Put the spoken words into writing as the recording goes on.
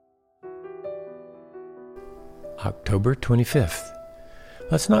October 25th.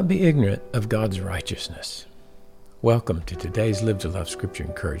 Let's not be ignorant of God's righteousness. Welcome to today's Live to Love Scripture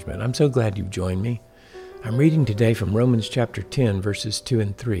Encouragement. I'm so glad you've joined me. I'm reading today from Romans chapter 10, verses 2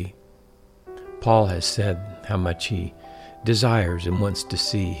 and 3. Paul has said how much he desires and wants to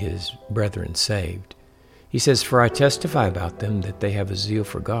see his brethren saved. He says, "For I testify about them that they have a zeal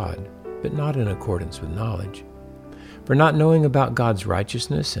for God, but not in accordance with knowledge. For not knowing about God's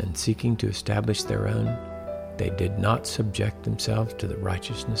righteousness and seeking to establish their own, they did not subject themselves to the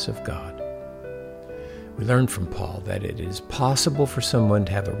righteousness of God." We learn from Paul that it is possible for someone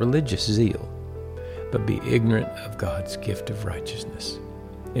to have a religious zeal, but be ignorant of God's gift of righteousness.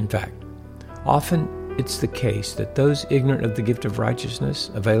 In fact, often it's the case that those ignorant of the gift of righteousness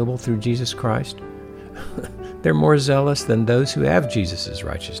available through Jesus Christ, they're more zealous than those who have Jesus'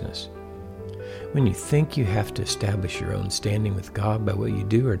 righteousness. When you think you have to establish your own standing with God by what you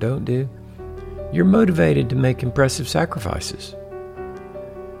do or don't do, you're motivated to make impressive sacrifices.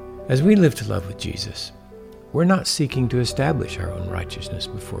 As we live to love with Jesus, we're not seeking to establish our own righteousness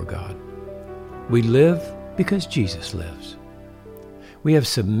before God. We live because Jesus lives. We have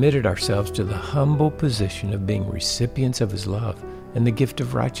submitted ourselves to the humble position of being recipients of His love and the gift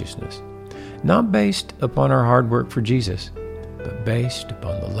of righteousness, not based upon our hard work for Jesus, but based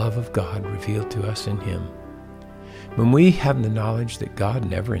upon the love of God revealed to us in Him. When we have the knowledge that God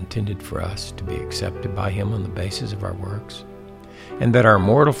never intended for us to be accepted by Him on the basis of our works, and that our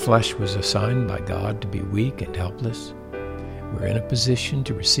mortal flesh was assigned by God to be weak and helpless, we're in a position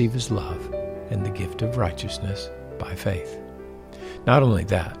to receive His love and the gift of righteousness by faith. Not only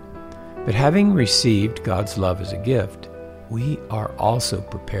that, but having received God's love as a gift, we are also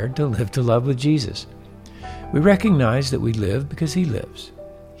prepared to live to love with Jesus. We recognize that we live because He lives.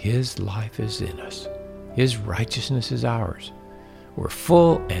 His life is in us. His righteousness is ours. We're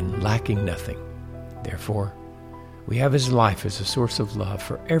full and lacking nothing. Therefore, we have His life as a source of love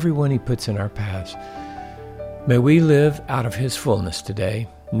for everyone He puts in our paths. May we live out of His fullness today,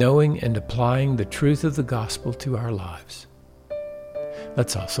 knowing and applying the truth of the gospel to our lives.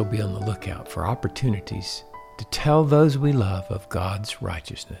 Let's also be on the lookout for opportunities to tell those we love of God's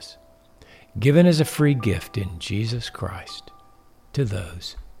righteousness, given as a free gift in Jesus Christ to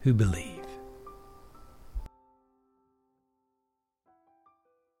those who believe.